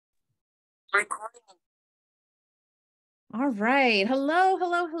Recording. All right. Hello,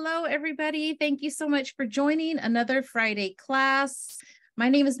 hello, hello, everybody. Thank you so much for joining another Friday class. My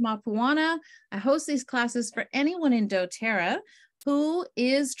name is Mapuana. I host these classes for anyone in doTERRA who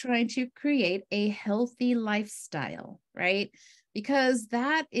is trying to create a healthy lifestyle, right? Because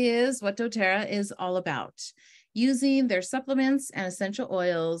that is what doTERRA is all about. Using their supplements and essential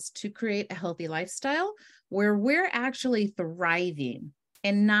oils to create a healthy lifestyle where we're actually thriving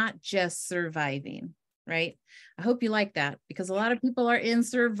and not just surviving, right? I hope you like that because a lot of people are in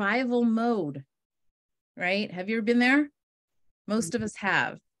survival mode, right? Have you ever been there? Most of us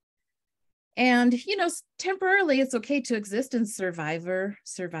have. And, temporarily it's okay to exist in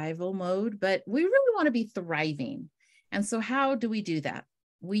survival mode, but we really want to be thriving. And so how do we do that?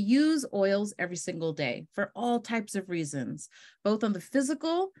 We use oils every single day for all types of reasons, both on the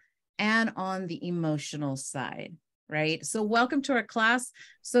physical and on the emotional side. Right? So welcome to our class.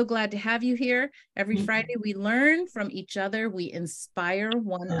 So glad to have you here. Every Friday, we learn from each other. We inspire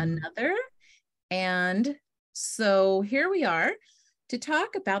one another. And so here we are to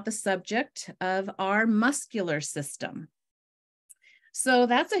talk about the subject of our muscular system. So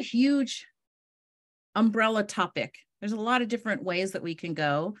that's a huge umbrella topic. There's a lot of different ways that we can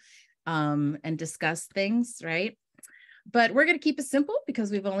go and discuss things, right? But we're going to keep it simple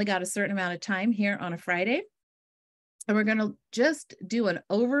because we've only got a certain amount of time here on a Friday. And we're going to just do an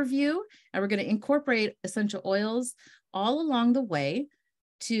overview, and we're going to incorporate essential oils all along the way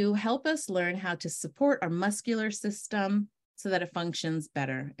to help us learn how to support our muscular system so that it functions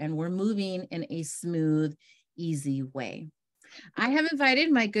better. And we're moving in a smooth, easy way. I have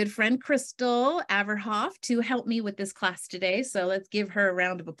invited my good friend, Crystal Averhoff, to help me with this class today. So let's give her a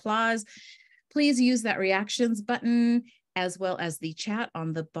round of applause. Please use that reactions button as well as the chat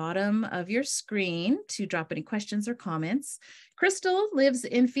on the bottom of your screen to drop any questions or comments. Crystal lives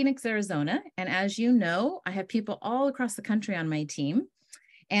in Phoenix, Arizona. And as you know, I have people all across the country on my team.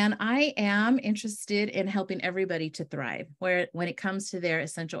 And I am interested in helping everybody to thrive when it comes to their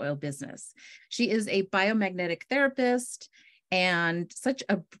essential oil business. She is a biomagnetic therapist and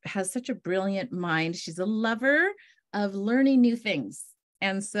has such a brilliant mind. She's a lover of learning new things.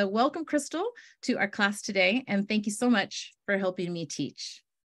 And so welcome, Crystal, to our class today. And thank you so much for helping me teach.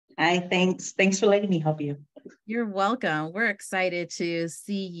 Hi, thanks. Thanks for letting me help you. You're welcome. We're excited to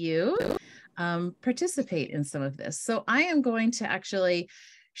see you participate in some of this. So I am going to actually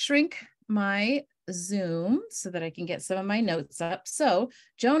shrink my Zoom so that I can get some of my notes up. So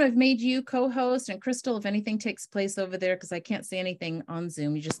Joan, I've made you co-host, and Crystal, if anything takes place over there, because I can't see anything on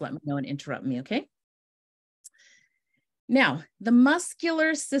Zoom, you just let me know and interrupt me, okay? Now, the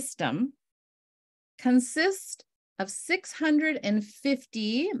muscular system consists of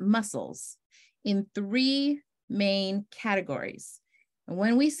 650 muscles in 3 main categories. And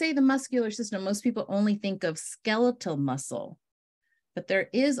when we say the muscular system, most people only think of skeletal muscle, but there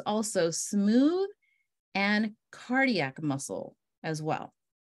is also smooth and cardiac muscle as well.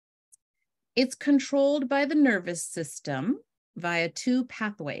 It's controlled by the nervous system via 2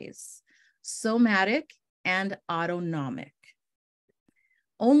 pathways, somatic and autonomic.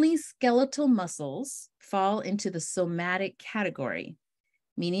 Only skeletal muscles fall into the somatic category,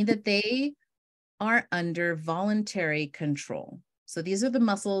 meaning that they are under voluntary control. So these are the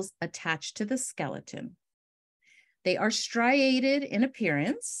muscles attached to the skeleton. They are striated in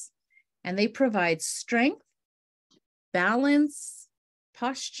appearance, and they provide strength, balance,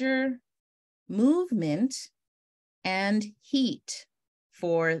 posture, movement, and heat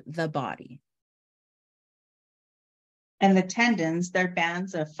for the body. And the tendons, they're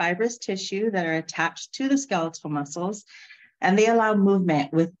bands of fibrous tissue that are attached to the skeletal muscles, and they allow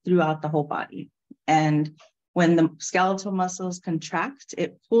movement throughout the whole body. And when the skeletal muscles contract,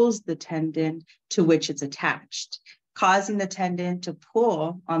 it pulls the tendon to which it's attached, causing the tendon to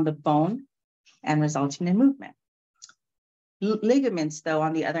pull on the bone and resulting in movement. Ligaments, though,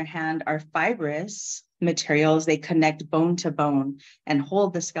 on the other hand, are fibrous materials. They connect bone to bone and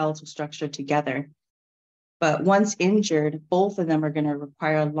hold the skeletal structure together. But once injured, both of them are going to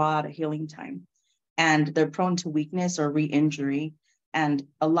require a lot of healing time, and they're prone to weakness or re-injury, and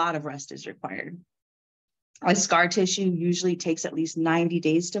a lot of rest is required. A scar tissue usually takes at least 90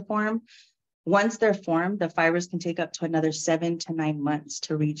 days to form. Once they're formed, the fibers can take up to another 7 to 9 months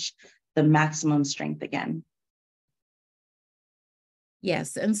to reach the maximum strength again.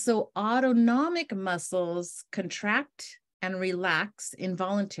 Yes, and so autonomic muscles contract and relax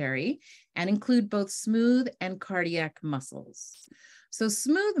involuntary and include both smooth and cardiac muscles. So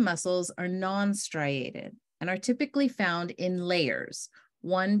smooth muscles are non-striated and are typically found in layers,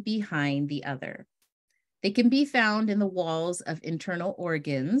 one behind the other. They can be found in the walls of internal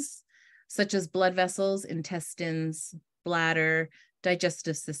organs, such as blood vessels, intestines, bladder,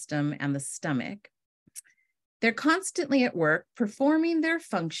 digestive system, and the stomach. They're constantly at work performing their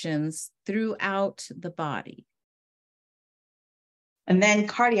functions throughout the body. And then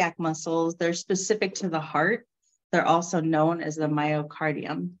cardiac muscles, they're specific to the heart. They're also known as the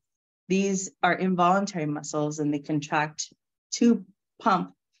myocardium. These are involuntary muscles and they contract to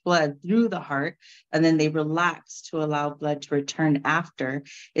pump blood through the heart, and then they relax to allow blood to return after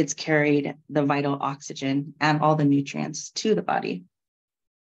it's carried the vital oxygen and all the nutrients to the body.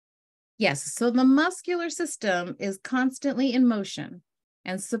 Yes, so the muscular system is constantly in motion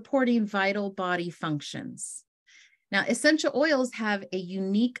and supporting vital body functions. Now, essential oils have a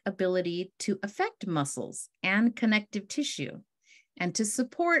unique ability to affect muscles and connective tissue and to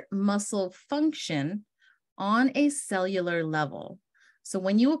support muscle function on a cellular level. So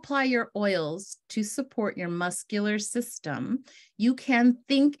when you apply your oils to support your muscular system, you can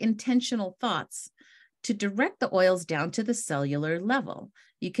think intentional thoughts to direct the oils down to the cellular level.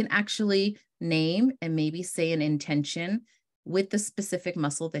 You can actually name and maybe say an intention with the specific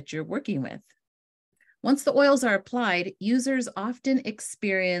muscle that you're working with. Once the oils are applied, users often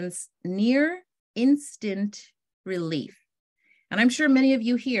experience near instant relief. And I'm sure many of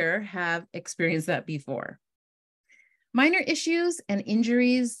you here have experienced that before. Minor issues and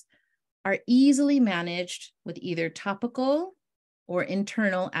injuries are easily managed with either topical or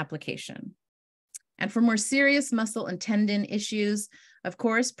internal application. And for more serious muscle and tendon issues, of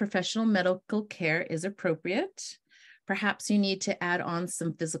course, professional medical care is appropriate. Perhaps you need to add on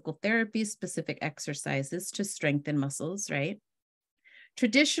some physical therapy, specific exercises to strengthen muscles, right?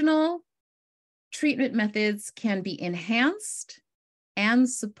 Traditional treatment methods can be enhanced and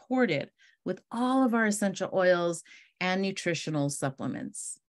supported with all of our essential oils and nutritional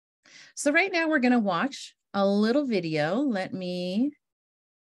supplements. So right now we're going to watch a little video.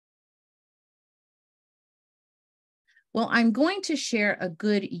 Well, I'm going to share a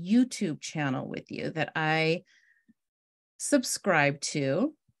good YouTube channel with you that I subscribe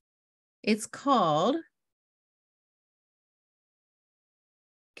to. It's called,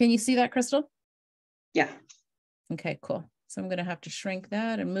 can you see that, Crystal? Yeah. Okay, cool. So I'm going to have to shrink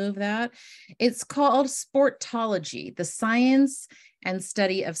that and move that. It's called Sportology, the science and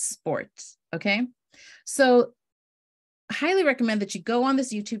study of sports. Okay. So I highly recommend that you go on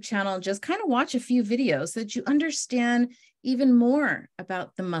this YouTube channel and just kind of watch a few videos so that you understand even more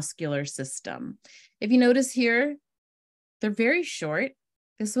about the muscular system. If you notice here, they're very short.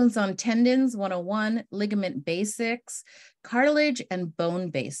 This one's on tendons 101, ligament basics, cartilage, and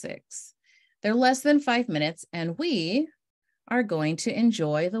bone basics. They're less than 5 minutes, and we are going to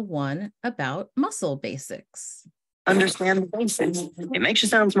enjoy the one about muscle basics. Understand the basics. It makes you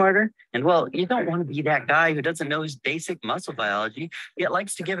sound smarter. And well, you don't want to be that guy who doesn't know his basic muscle biology, yet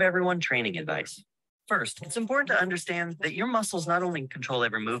likes to give everyone training advice. First, it's important to understand that your muscles not only control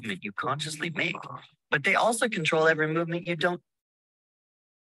every movement you consciously make, but they also control every movement you don't.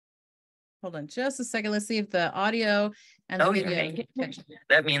 Hold on just a second. Let's see if the audio and the video.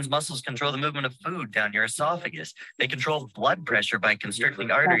 That means muscles control the movement of food down your esophagus. They control blood pressure by constricting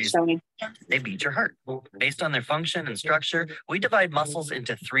arteries. They beat your heart. Based on their function and structure, we divide muscles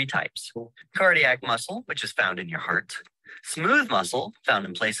into 3 types. Cardiac muscle, which is found in your heart. Smooth muscle, found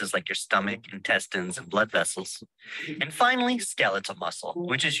in places like your stomach, intestines, and blood vessels. And finally, skeletal muscle,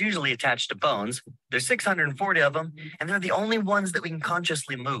 which is usually attached to bones. There's 640 of them, and they're the only ones that we can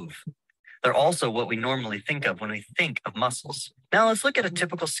consciously move. They're also what we normally think of when we think of muscles. Now let's look at a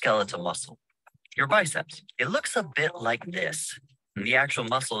typical skeletal muscle. Your biceps. It looks a bit like this. The actual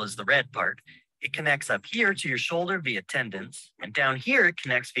muscle is the red part. It connects up here to your shoulder via tendons, and down here it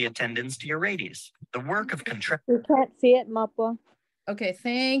connects via tendons to your radius. The work of contraction. We can't see it, Mapua. Okay,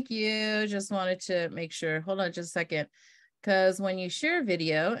 thank you. Just wanted to make sure. Hold on just a second. Because when you share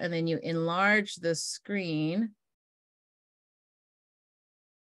video and then you enlarge the screen,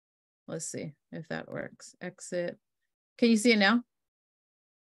 let's see if that works. Exit. Can you see it now?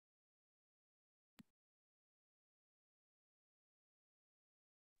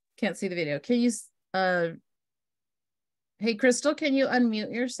 Can't see the video. Can you, hey, Crystal, can you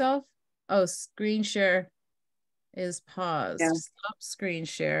unmute yourself? Oh, screen share is paused. Yeah. Stop screen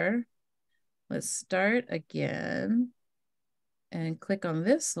share. Let's start again and click on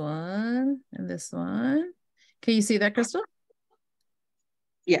this one and this one. Can you see that, Crystal?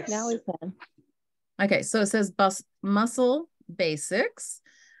 Yes. Now we can. Okay, so it says muscle basics.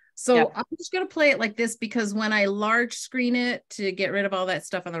 So Yep. I'm just going to play it like this because when I large screen it to get rid of all that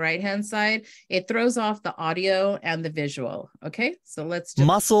stuff on the right-hand side, it throws off the audio and the visual. Okay, so let's just...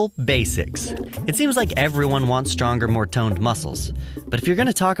 Muscle basics. It seems like everyone wants stronger, more toned muscles. But if you're going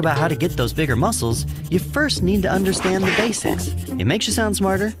to talk about how to get those bigger muscles, you first need to understand the basics. It makes you sound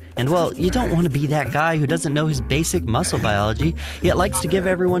smarter, and well, you don't want to be that guy who doesn't know his basic muscle biology, yet likes to give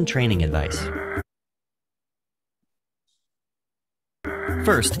everyone training advice.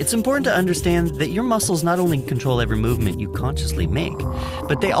 First, it's important to understand that your muscles not only control every movement you consciously make,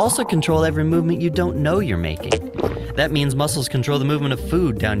 but they also control every movement you don't know you're making. That means muscles control the movement of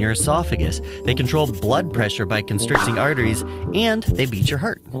food down your esophagus, they control blood pressure by constricting arteries, and they beat your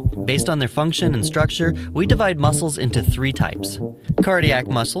heart. Based on their function and structure, we divide muscles into 3 types. Cardiac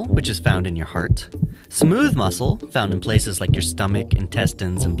muscle, which is found in your heart. Smooth muscle, found in places like your stomach,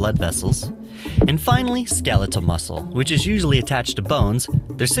 intestines, and blood vessels. And finally, skeletal muscle, which is usually attached to bones.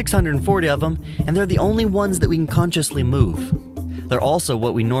 There's 640 of them, and they're the only ones that we can consciously move. They're also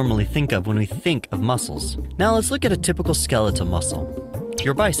what we normally think of when we think of muscles. Now let's look at a typical skeletal muscle.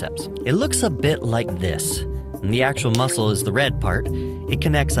 Your biceps. It looks a bit like this. And the actual muscle is the red part. It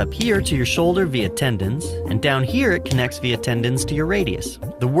connects up here to your shoulder via tendons, and down here it connects via tendons to your radius.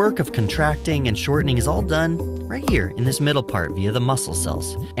 The work of contracting and shortening is all done right here in this middle part via the muscle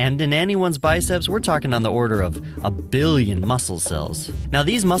cells. And in anyone's biceps, we're talking on the order of 1 billion muscle cells. Now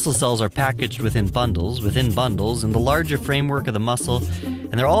these muscle cells are packaged within bundles, in the larger framework of the muscle,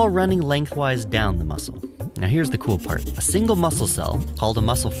 and they're all running lengthwise down the muscle. Now here's the cool part. A single muscle cell, called a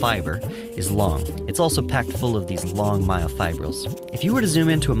muscle fiber, is long. It's also packed full of these long myofibrils. If you were to zoom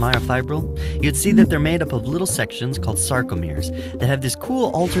into a myofibril, you'd see that they're made up of little sections called sarcomeres that have this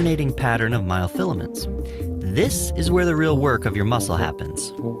cool alternating pattern of myofilaments. This is where the real work of your muscle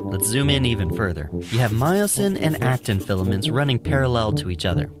happens. Let's zoom in even further. You have myosin and actin filaments running parallel to each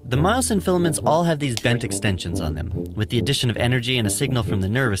other. The myosin filaments all have these bent extensions on them. With the addition of energy and a signal from the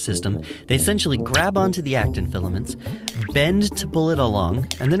nervous system, they essentially grab onto the actin filaments, bend to pull it along,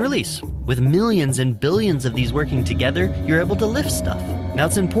 and then release. With millions and billions of these working together, you're able to lift stuff. Now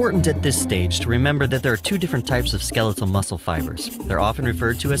it's important at this stage to remember that there are 2 different types of skeletal muscle fibers. They're often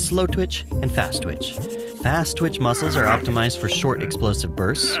referred to as slow twitch and fast twitch. Fast twitch muscles are optimized for short explosive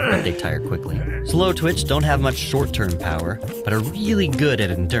bursts, but they tire quickly. Slow twitch don't have much short-term power, but are really good at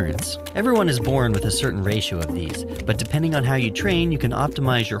endurance. Everyone is born with a certain ratio of these, but depending on how you train, you can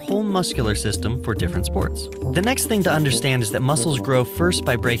optimize your whole muscular system for different sports. The next thing to understand is that muscles grow first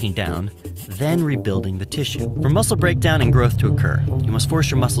by breaking down, then rebuilding the tissue. For muscle breakdown and growth to occur, you must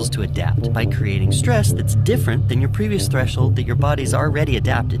force your muscles to adapt by creating stress that's different than your previous threshold that your body's already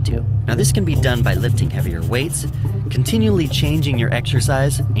adapted to. Now this can be done by lifting heavier weights, continually changing your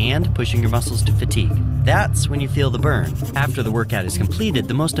exercise, and pushing your muscles to fatigue. That's when you feel the burn. After the workout is completed,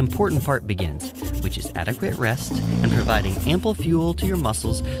 the most important part begins, which is adequate rest and providing ample fuel to your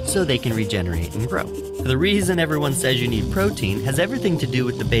muscles so they can regenerate and grow. The reason everyone says you need protein has everything to do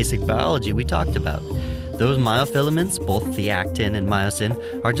with the basic biology we talked about. Those myofilaments, both the actin and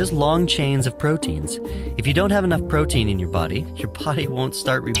myosin, are just long chains of proteins. If you don't have enough protein in your body won't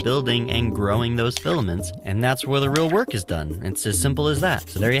start rebuilding and growing those filaments, and that's where the real work is done. It's as simple as that.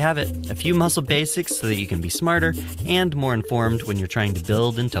 So there you have it, a few muscle basics so that you can be smarter and more informed when you're trying to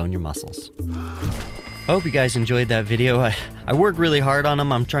build and tone your muscles. I hope you guys enjoyed that video. I work really hard on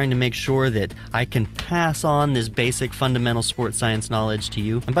them. I'm trying to make sure that I can pass on this basic fundamental sports science knowledge to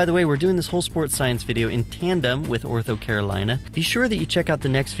you. And by the way, we're doing this whole sports science video in tandem with Ortho Carolina. Be sure that you check out the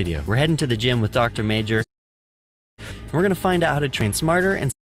next video. We're heading to the gym with Dr. Major. And we're going to find out how to train smarter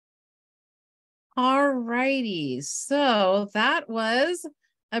and... Alrighty, so that was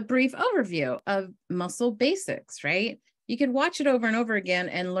a brief overview of muscle basics, right? You could watch it over and over again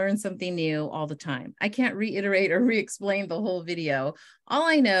and learn something new all the time. I can't reiterate or re-explain the whole video. All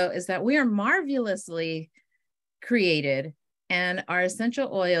I know is that we are marvelously created, and our essential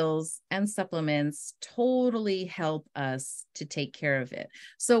oils and supplements totally help us to take care of it.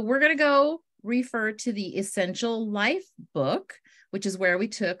 So we're going to go refer to the Essential Life book, which is where we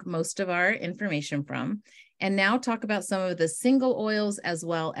took most of our information from, and now talk about some of the single oils as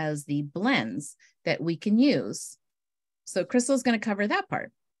well as the blends that we can use. So Crystal's going to cover that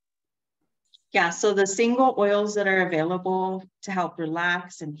part. Yeah, so the single oils that are available to help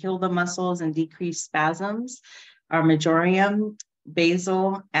relax and heal the muscles and decrease spasms are marjoram,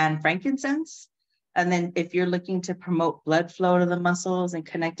 basil, and frankincense. And then if you're looking to promote blood flow to the muscles and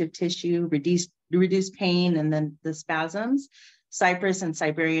connective tissue, reduce pain and then the spasms, cypress and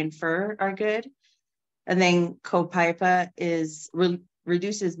Siberian fir are good. And then copaiba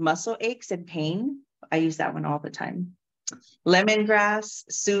reduces muscle aches and pain. I use that one all the time. Lemongrass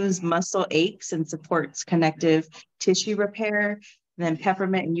soothes muscle aches and supports connective tissue repair. Then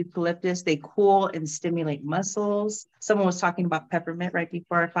peppermint and eucalyptus, they cool and stimulate muscles. Someone was talking about peppermint right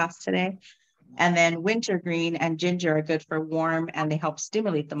before our class today. And then wintergreen and ginger are good for warm and they help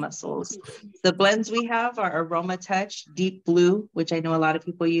stimulate the muscles. The blends we have are Aroma Touch, Deep Blue, which I know a lot of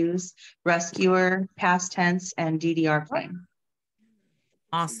people use, Rescuer, Past Tense, and DDR Prime.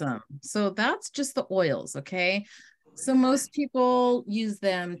 Awesome. So that's just the oils, okay? So most people use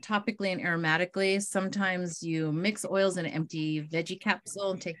them topically and aromatically. Sometimes you mix oils in an empty veggie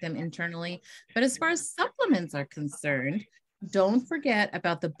capsule and take them internally. But as far as supplements are concerned, don't forget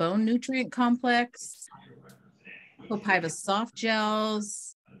about the bone nutrient complex, Copaiba soft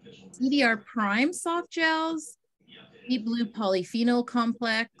gels, CDR prime soft gels, deep blue polyphenol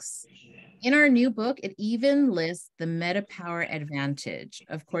complex. In our new book, it even lists the MetaPower Advantage.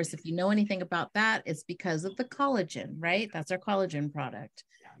 Of course, if you know anything about that, it's because of the collagen, right? That's our collagen product.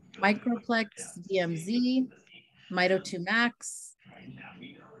 Microplex DMZ, Mito2 Max,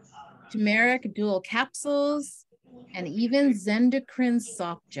 turmeric dual capsules, and even Zendocrine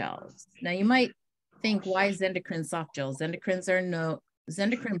soft gels. Now you might think, why Zendocrine soft gels?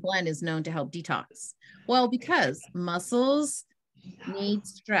 Zendocrine blend is known to help detox. Well, because muscles need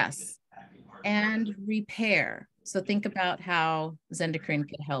stress and repair. So think about how Zendocrine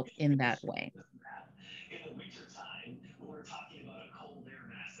could help in that way.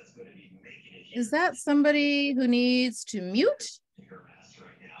 Is that somebody who needs to mute?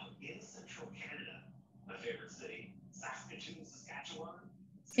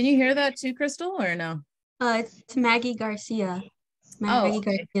 Can you hear that too, Crystal, or no? It's Maggie Garcia. Maggie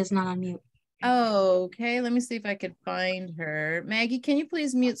Garcia is not on mute. Oh, okay. Let me see if I could find her. Maggie, can you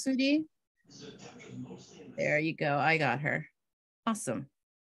please mute Sudie? There you go. I got her. Awesome.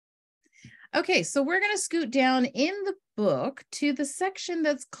 Okay, so we're going to scoot down in the book to the section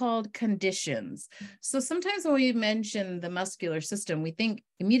that's called conditions. So sometimes when we mention the muscular system, we think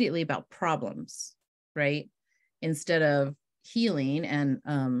immediately about problems, right? Instead of healing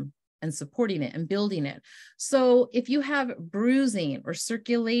and supporting it and building it. So if you have bruising or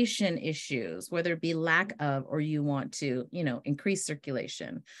circulation issues, whether it be lack of, or you want to, increase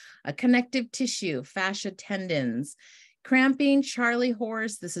circulation, a connective tissue, fascia, tendons, cramping, Charlie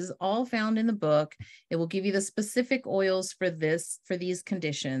horse, this is all found in the book. It will give you the specific oils for these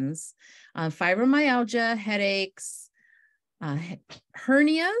conditions. Fibromyalgia, headaches,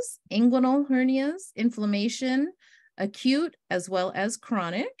 hernias, inguinal hernias, inflammation, acute as well as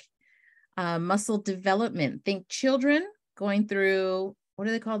chronic. Muscle development, think children going through, what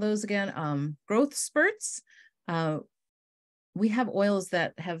do they call those again? Growth spurts. We have oils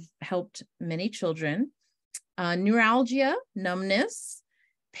that have helped many children. Neuralgia, numbness,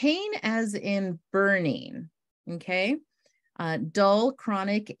 pain as in burning, okay? Dull,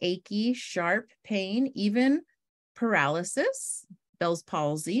 chronic, achy, sharp pain, even paralysis, Bell's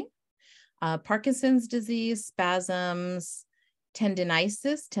palsy, Parkinson's disease, spasms,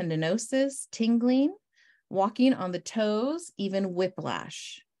 tendinosis, tingling, walking on the toes, even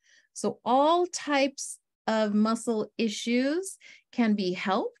whiplash. So all types of muscle issues can be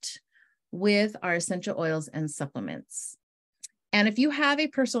helped with our essential oils and supplements. And if you have a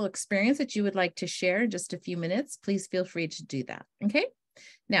personal experience that you would like to share in just a few minutes, please feel free to do that, okay?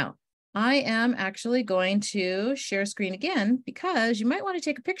 Now, I am actually going to share screen again because you might want to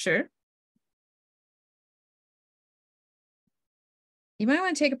take a picture. You might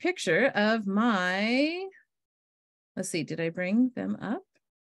want to take a picture of my, let's see, did I bring them up?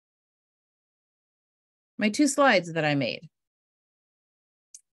 My 2 slides that I made.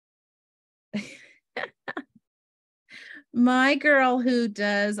 My girl who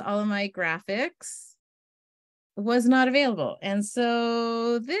does all of my graphics was not available. And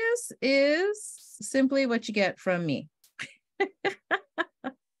so this is simply what you get from me.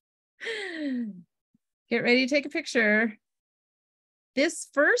 Get ready to take a picture. This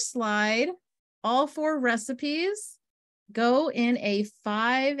first slide, all 4 recipes go in a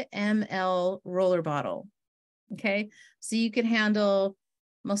 5 ml roller bottle. Okay, so you can handle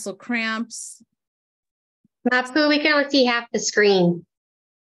muscle cramps. That's cool. We can only see half the screen.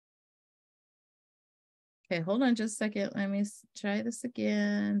 Okay, hold on just a second. Let me try this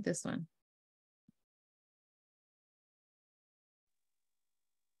again. This one.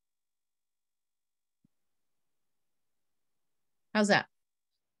 How's that?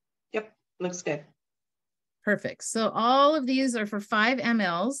 Yep, looks good. Perfect. So all of these are for 5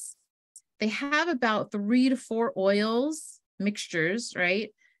 mLs. They have about 3 to 4 oils, mixtures,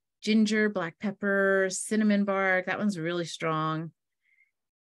 right? Ginger, black pepper, cinnamon bark. That one's really strong.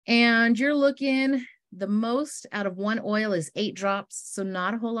 And you're looking the most out of one oil is 8 drops. So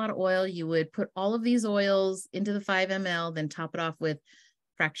not a whole lot of oil. You would put all of these oils into the 5 ml, then top it off with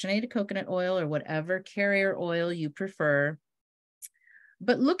fractionated coconut oil or whatever carrier oil you prefer.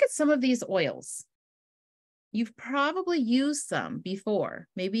 But look at some of these oils. You've probably used some before,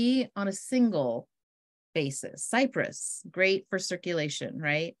 maybe on a single basis. Cypress, great for circulation,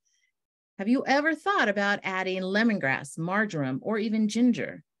 right? Have you ever thought about adding lemongrass, marjoram, or even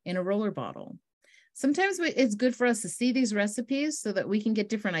ginger in a roller bottle? Sometimes it's good for us to see these recipes so that we can get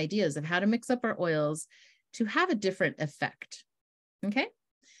different ideas of how to mix up our oils to have a different effect. Okay,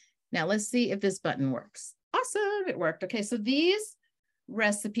 now let's see if this button works. Awesome, it worked. Okay, so these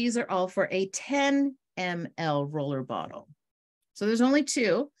recipes are all for a 10 ml roller bottle. So there's only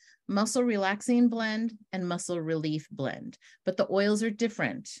 2, muscle relaxing blend and muscle relief blend, but the oils are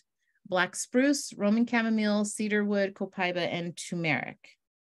different. Black spruce, Roman chamomile, cedarwood, copaiba, and turmeric.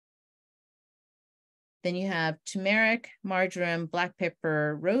 Then you have turmeric, marjoram, black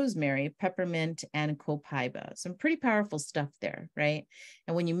pepper, rosemary, peppermint, and copaiba. Some pretty powerful stuff there, right?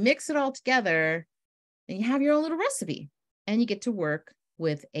 And when you mix it all together, then you have your own little recipe and you get to work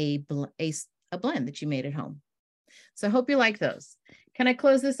with a blend that you made at home. So I hope you like those. Can I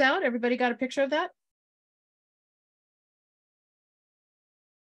close this out? Everybody got a picture of that?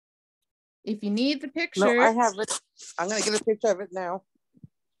 If you need the picture. No, I have it. I'm going to get a picture of it now.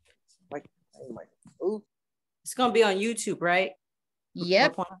 Like, oh my. Ooh. It's going to be on YouTube, right?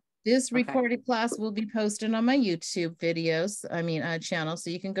 Yep. This recorded class will be posted on my YouTube channel. So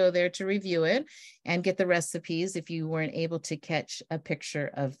you can go there to review it and get the recipes if you weren't able to catch a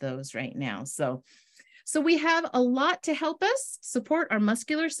picture of those right now. So we have a lot to help us support our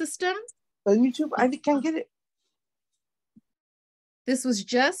muscular system. On YouTube, I can't get it. This was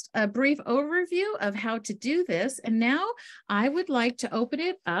just a brief overview of how to do this. And now I would like to open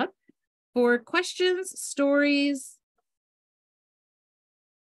it up for questions, stories,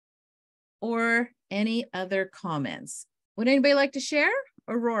 or any other comments. Would anybody like to share?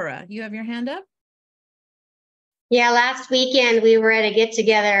 Aurora, you have your hand up? Yeah, last weekend we were at a get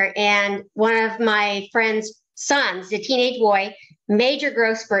together and one of my friend's sons, a teenage boy, major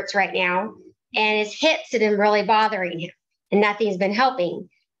growth spurts right now, and his hips have been really bothering him and nothing's been helping.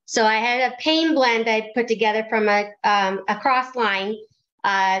 So I had a pain blend I put together from a cross line,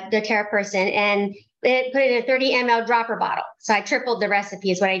 doTERRA person, and it put it in a 30 ml dropper bottle. So I tripled the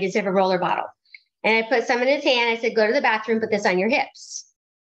recipe is what I did for a roller bottle. And I put some in his hand. I said, go to the bathroom, put this on your hips.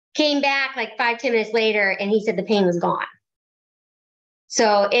 Came back like 5-10 minutes later, and he said the pain was gone.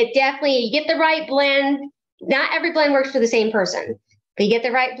 So it definitely, you get the right blend. Not every blend works for the same person, but you get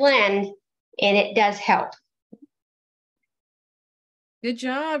the right blend and it does help. Good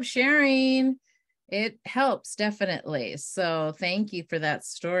job sharing. It helps definitely. So thank you for that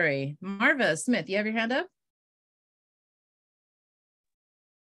story. Marva Smith, you have your hand up?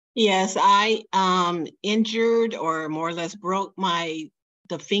 Yes, I injured or more or less broke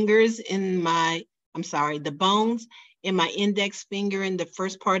the fingers in the bones in my index finger in the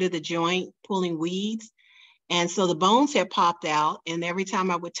first part of the joint pulling weeds. And so the bones had popped out, and every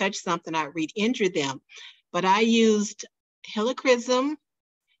time I would touch something, I'd re-injure them. But I used helichrysum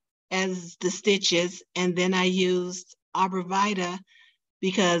as the stitches, and then I used arborvitae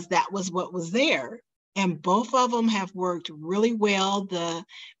because that was what was there. And both of them have worked really well. The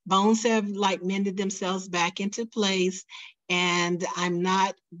bones have like mended themselves back into place, and I'm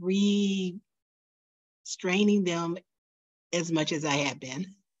not re-straining them as much as I had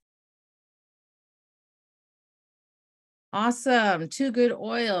been. Awesome. 2 good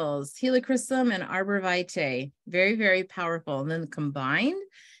oils, helichrysum and arborvitae. Very, very powerful. And then combined,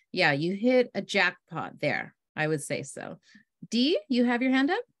 yeah, you hit a jackpot there. I would say so. Dee, you have your hand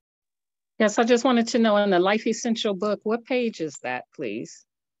up? Yes, I just wanted to know in the Life Essential book, what page is that, please?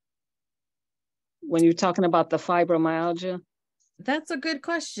 When you're talking about the fibromyalgia? That's a good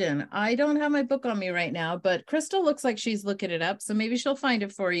question. I don't have my book on me right now, but Crystal looks like she's looking it up. So maybe she'll find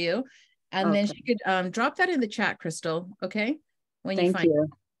it for you. And then she could drop that in the chat, Crystal. Okay. When you find it.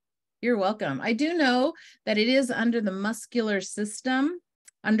 You're welcome. I do know that it is under the muscular system,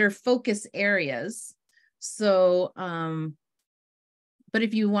 under focus areas. So, but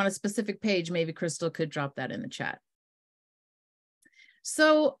if you want a specific page, maybe Crystal could drop that in the chat.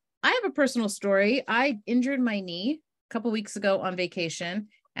 So I have a personal story. I injured my knee a couple weeks ago on vacation,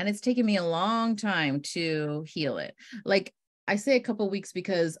 and it's taken me a long time to heal it. Like, I say a couple of weeks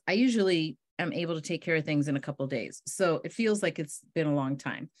because I usually am able to take care of things in a couple of days. So it feels like it's been a long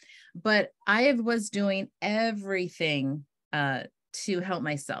time, but I was doing everything to help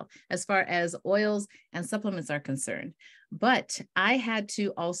myself as far as oils and supplements are concerned. But I had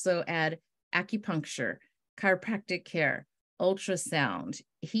to also add acupuncture, chiropractic care, ultrasound,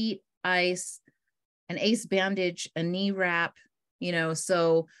 heat, ice, an ACE bandage, a knee wrap, you know.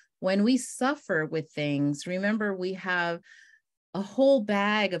 So when we suffer with things, remember we have a whole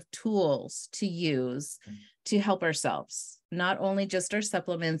bag of tools to use to help ourselves, not only just our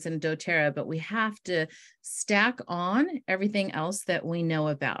supplements and doTERRA, but we have to stack on everything else that we know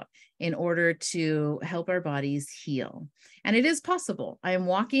about in order to help our bodies heal. And it is possible. I am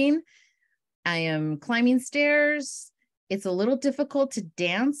walking, I am climbing stairs. It's a little difficult to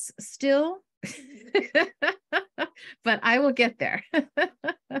dance still, but I will get there.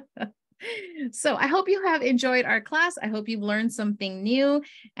 So I hope you have enjoyed our class. I hope you've learned something new,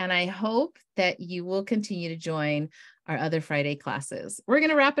 and I hope that you will continue to join our other Friday classes. We're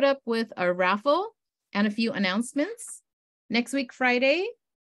going to wrap it up with a raffle and a few announcements. Next week, Friday,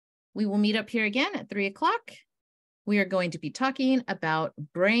 we will meet up here again at 3 o'clock. We are going to be talking about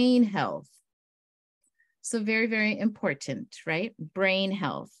brain health. So very, very important, right? Brain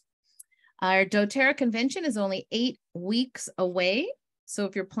health. Our doTERRA convention is only 8 weeks away. So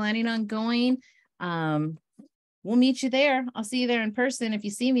if you're planning on going, we'll meet you there. I'll see you there in person. If you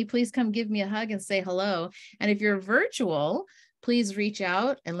see me, please come give me a hug and say hello. And if you're virtual, please reach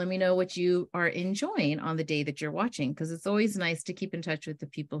out and let me know what you are enjoying on the day that you're watching, because it's always nice to keep in touch with the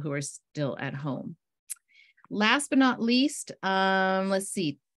people who are still at home. Last but not least, let's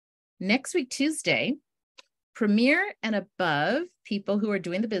see, next week, Tuesday, Premier and above people who are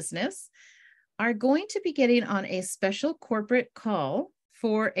doing the business are going to be getting on a special corporate call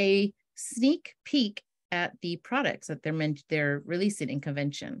for a sneak peek at the products that they're releasing in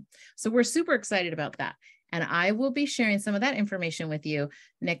convention. So we're super excited about that. And I will be sharing some of that information with you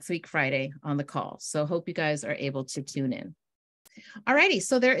next week, Friday, on the call. So hope you guys are able to tune in. All righty,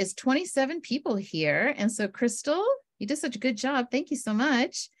 so there is 27 people here. And so Crystal, you did such a good job. Thank you so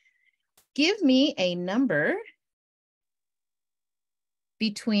much. Give me a number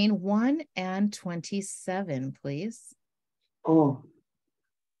between 1 and 27, please. Oh,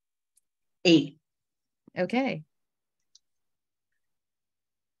 8. Okay.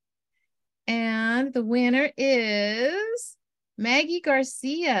 And the winner is Maggie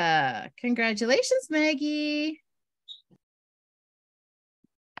Garcia. Congratulations, Maggie.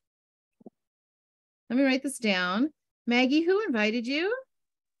 Let me write this down. Maggie, who invited you?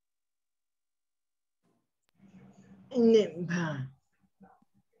 Nympha.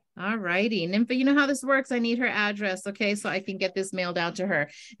 All righty. Nympha, you know how this works. I need her address, okay, so I can get this mailed out to her.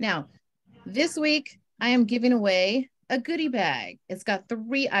 Now, this week, I am giving away a goodie bag. It's got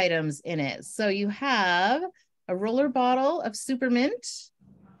 3 items in it. So you have a roller bottle of Supermint,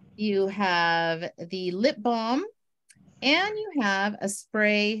 you have the lip balm, and you have a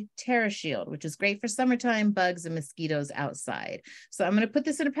spray TerraShield, which is great for summertime bugs and mosquitoes outside. So I'm going to put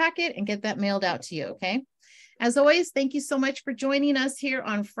this in a packet and get that mailed out to you, okay? As always, thank you so much for joining us here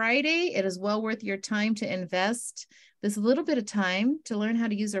on Friday. It is well worth your time to invest this little bit of time to learn how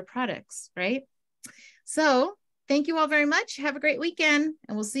to use our products, right? So thank you all very much. Have a great weekend,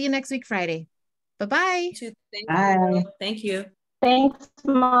 and we'll see you next week, Friday. Bye-bye. Bye. Thank you. Thanks,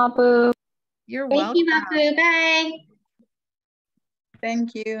 Mapu. You're Thank welcome. you, Mapu. Bye.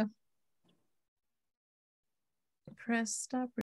 Thank you. Press stop.